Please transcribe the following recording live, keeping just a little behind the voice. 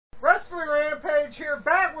Wrestling Rampage here,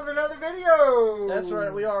 back with another video. That's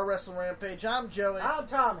right, we are Wrestling Rampage. I'm Joey. I'm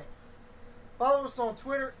Tommy. Follow us on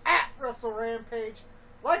Twitter at Wrestling Rampage.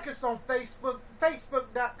 Like us on Facebook,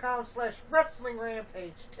 facebook.com/Wrestling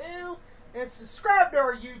Rampage 2. And subscribe to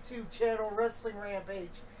our YouTube channel, Wrestling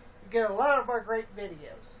Rampage. You get a lot of our great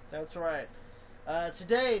videos. That's right.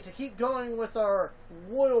 Today, to keep going with our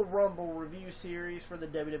Royal Rumble review series for the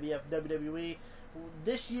WWF WWE,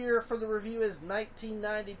 this year for the review is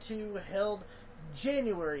 1992, held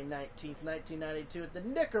January 19th, 1992 at the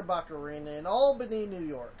Knickerbocker Arena in Albany, New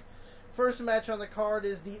York. First match on the card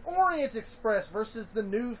is the Orient Express versus the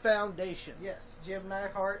New Foundation. Yes, Jim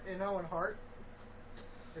Neidhart and Owen Hart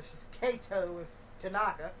versus Kato and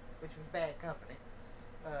Tanaka, which was bad company.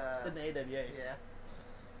 In the AWA. Yeah.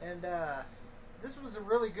 And this was a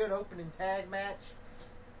really good opening tag match.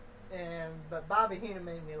 But Bobby Heenan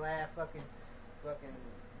made me laugh. Fucking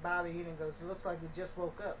Bobby Heenan goes, "It looks like they just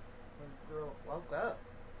woke up." And the girl woke up.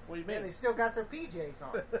 What do you mean? And they still got their PJs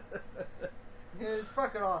on. It was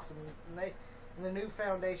fucking awesome. And the New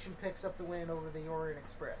Foundation picks up the win over the Orient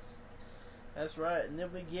Express. That's right. And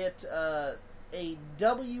then we get a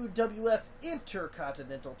WWF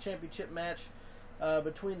Intercontinental Championship match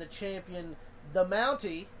between the champion, the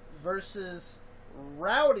Mountie, versus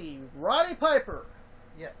Roddy Piper.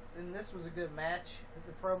 Yep, and this was a good match.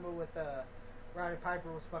 The promo with Roddy Piper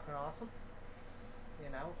was fucking awesome. You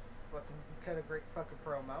know, fucking cut a great fucking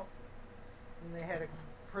promo. And they had a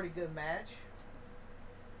pretty good match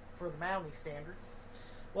for the Mountie standards.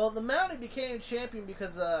 Well, the Mountie became champion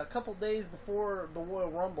because a couple days before the Royal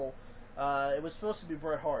Rumble, it was supposed to be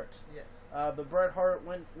Bret Hart. Yes. But Bret Hart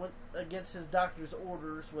went against his doctor's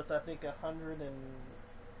orders with, I think, 100 and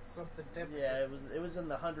something temperature. Yeah, it was in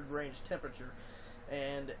the 100 range temperature,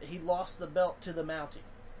 and he lost the belt to the Mountie.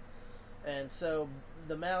 And so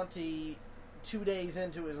the Mountie, 2 days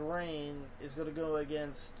into his reign, is going to go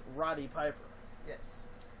against Roddy Piper. Yes.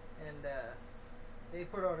 And they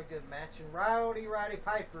put on a good match, and Roddy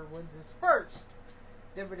Piper wins his first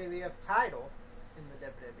WWF title in the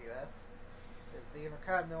WWF as the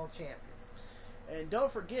Intercontinental Champion. And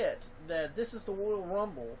don't forget that this is the Royal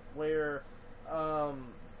Rumble, where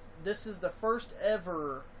this is the first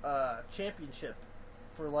ever championship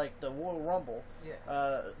for, like, the Royal Rumble.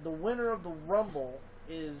 Yeah. The winner of the Rumble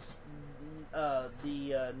is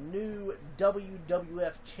the new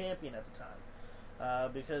WWF champion at the time,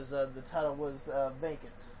 because the title was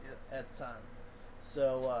vacant at the time.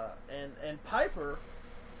 So and Piper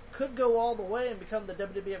could go all the way and become the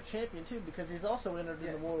WWF champion too, because he's also entered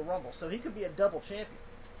in the Royal Rumble, so he could be a double champion.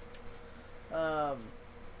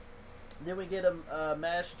 Then we get a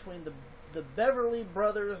match between the Beverly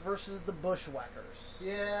Brothers versus the Bushwhackers.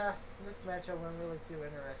 Yeah, this match I wasn't really too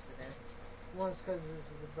interested in. One is because it's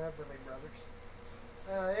the Beverly Brothers.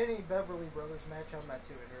 Any Beverly Brothers match I'm not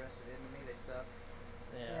too interested in. To me, they suck.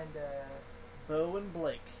 Yeah. And Bo and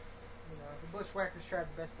Blake. You know, the Bushwhackers tried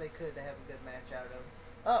the best they could to have a good match out of them.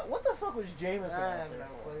 What the fuck was Jameson I out have there no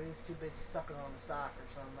for? clue. He's too busy sucking on the sock or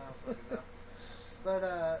something. I don't fucking know. But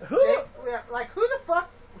Who who the fuck?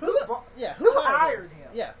 Who hired him?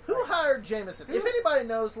 Yeah, who hired Jameson? If anybody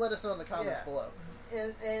knows, let us know in the comments below.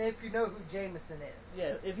 And if you know who Jameson is.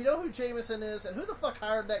 Yeah, if you know who Jameson is, and who the fuck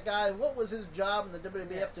hired that guy, and what was his job in the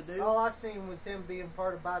WWF to do? All I seen was him being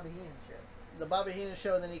part of Bobby Heenan's show. The Bobby Heenan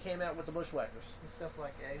show, and then he came out with the Bushwhackers. And stuff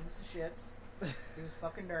like that. He was the shits. He was a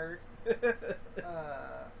fucking nerd.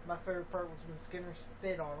 My favorite part was when Skinner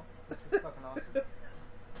spit on him, which was fucking awesome.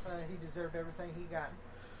 He deserved everything he got.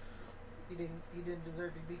 He didn't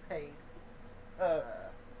deserve to be paid.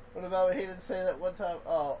 What about he didn't say that one time?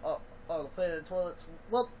 Oh, clean the toilets.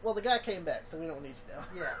 Well, the guy came back, so we don't need you now.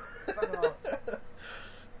 Yeah, fucking awesome.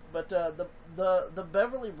 But the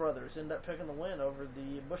Beverly Brothers end up picking the win over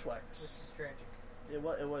the Bushwhackers, which is tragic. It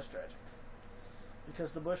was tragic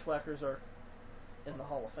because the Bushwhackers are in the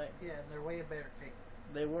Hall of Fame. Yeah, and they're way a better team.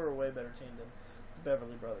 They were a way better team than the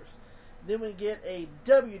Beverly Brothers. Then we get a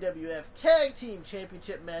WWF Tag Team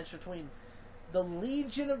Championship match between the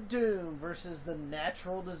Legion of Doom versus the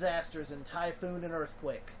Natural Disasters in Typhoon and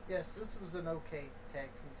Earthquake. Yes, this was an okay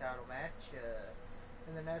tag team title match.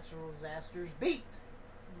 And the Natural Disasters beat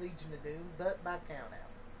Legion of Doom, but by count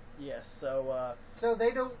out. Yes, so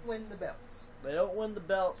they don't win the belts. They don't win the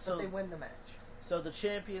belts, but they win the match. So the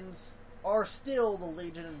champions are still the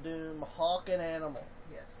Legion of Doom, Hawk and Animal.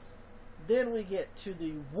 Yes. Then we get to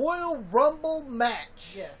the Royal Rumble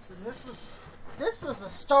match. Yes, and this was a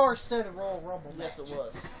star-studded Royal Rumble match. Yes, it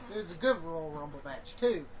was. It was a good Royal Rumble match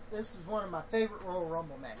too. This was one of my favorite Royal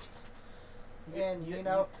Rumble matches. And you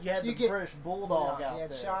had the British Bulldog out there. You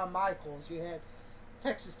had Shawn Michaels. You had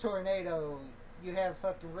Texas Tornado. You have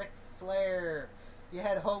fucking Ric Flair. You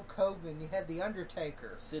had Hulk Hogan. You had The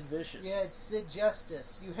Undertaker. Sid Vicious. You had Sid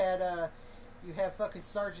Justice. You had fucking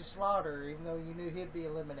Sergeant Slaughter, even though you knew he'd be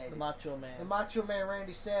eliminated. The Macho Man. The Macho Man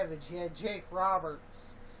Randy Savage. You had Jake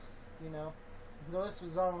Roberts. You know, the list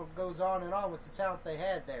goes on and on with the talent they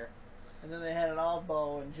had there. And then they had an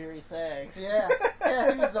oddball and Jerry Sags. Yeah,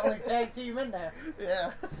 he was the only tag team in there.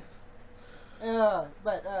 Yeah.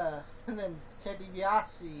 And then Ted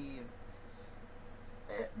DiBiase.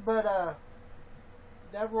 But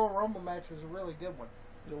that Royal Rumble match was a really good one.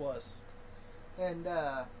 It was. And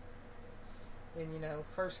you know,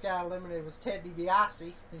 first guy eliminated was Ted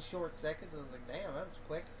DiBiase in short seconds. I was like, damn, that was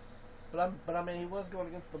quick. But I mean, he was going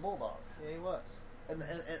against the Bulldog. Yeah, he was.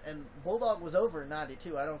 And Bulldog was over in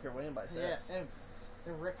 '92. I don't care what anybody says. Yeah,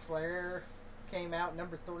 and Ric Flair came out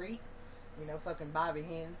number 3. You know, fucking Bobby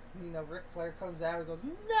Heenan. You know, Ric Flair comes out and goes,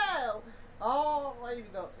 no! Oh, you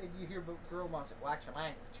go, and you hear Girl Mom say, watch your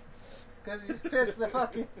language. Because he's pissed the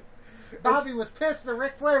fucking... Bobby was pissed that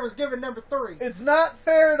Ric Flair was given number 3. It's not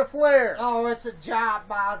fair to Flair. Oh, it's a job,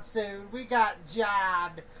 Monsoon. We got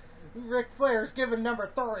jobbed. Ric Flair's given number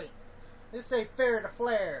 3. This ain't fair to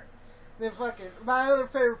Flair. Then fucking... My other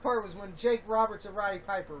favorite part was when Jake Roberts and Roddy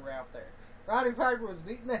Piper were out there. Roddy Piper was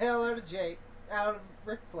beating the hell out of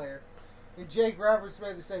Ric Flair. And Jake Roberts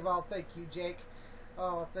made the save, oh, thank you, Jake.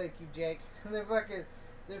 Oh, thank you, Jake. And then fucking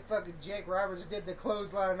Jake Roberts did the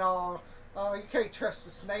clothesline. Oh, you can't trust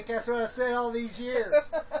the snake. That's what I said all these years.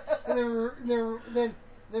 And then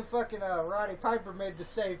fucking Roddy Piper made the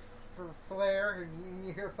save for Flair, and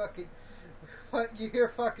you hear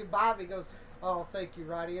fucking Bobby goes, oh, thank you,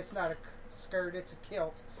 Roddy. It's not a skirt, it's a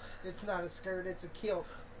kilt. It's not a skirt, it's a kilt.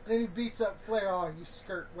 Then he beats up Flair. Oh, you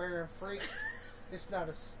skirt wearing freak. It's not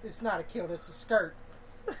a kilt, it's a skirt.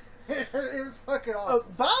 It was fucking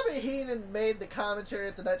awesome. Bobby Heenan made the commentary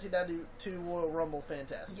at the 1992 Royal Rumble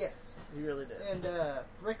fantastic. Yes. He really did. And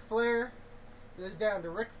Ric Flair, it was down to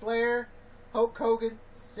Ric Flair, Hulk Hogan,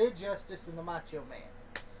 Sid Justice, and the Macho Man.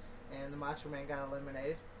 And the Macho Man got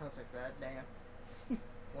eliminated. I was like, God damn.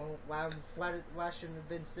 Well, why shouldn't it have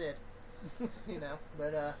been Sid? You know,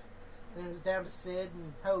 but then it was down to Sid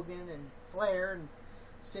and Hogan and Flair, and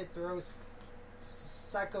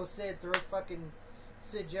Psycho Sid throws fucking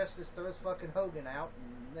Sid Justice throws fucking Hogan out,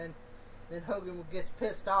 and then Hogan gets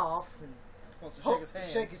pissed off and wants to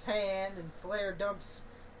shake his hand, and Flair dumps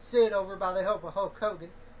Sid over by the help of Hulk Hogan.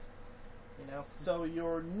 You know. So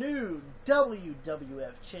your new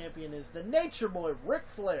WWF champion is the Nature Boy Ric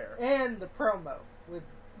Flair, and the promo with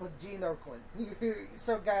Gene Oakland.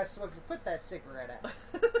 Some guy smoking. Put that cigarette out.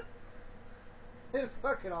 It was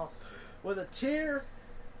fucking awesome. With a tear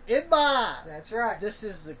in my eye. That's right. This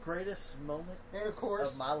is the greatest moment and of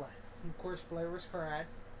course, of my life. Of course, Flair was crying.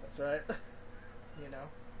 That's right. You know,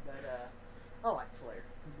 but I like Flair,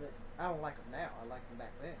 but I don't like him now. I liked him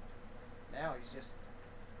back then. Now he's just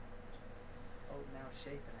old and out of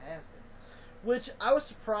shape and has been. Which I was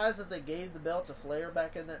surprised that they gave the belt to Flair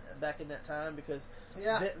back in that time, because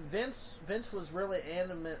Vince was really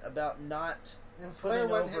adamant about not. And Flair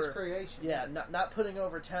wasn't his creation. Yeah, not putting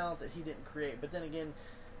over talent that he didn't create. But then again,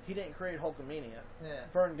 he didn't create Hulkamania. Yeah.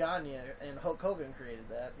 Vern Gagne and Hulk Hogan created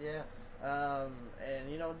that. Yeah.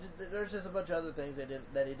 And you know, there's just a bunch of other things that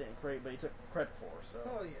he didn't create, but he took credit for. So.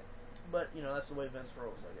 Oh yeah. But you know, that's the way Vince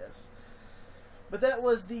rolls, I guess. But that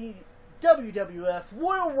was the WWF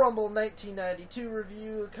Royal Rumble 1992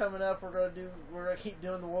 review. Coming up, we're gonna keep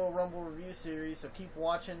doing the Royal Rumble review series, so keep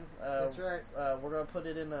watching. That's right. We're gonna put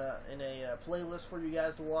it in a playlist for you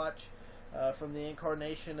guys to watch, from the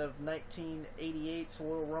incarnation of 1988's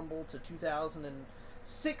Royal Rumble to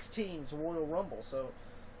 2016's Royal Rumble. So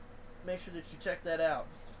make sure that you check that out.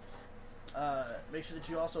 Make sure that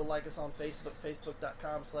you also like us on Facebook,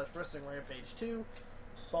 facebook.com/Wrestling Rampage 2.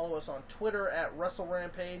 Follow us on Twitter at Wrestle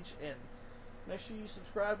Rampage, and make sure you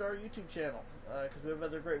subscribe to our YouTube channel, because we have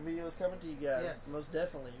other great videos coming to you guys. Yes. Most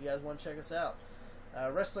definitely. You guys want to check us out.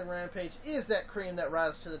 Wrestling Rampage is that cream that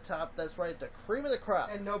rises to the top. That's right, the cream of the crop.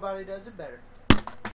 And nobody does it better.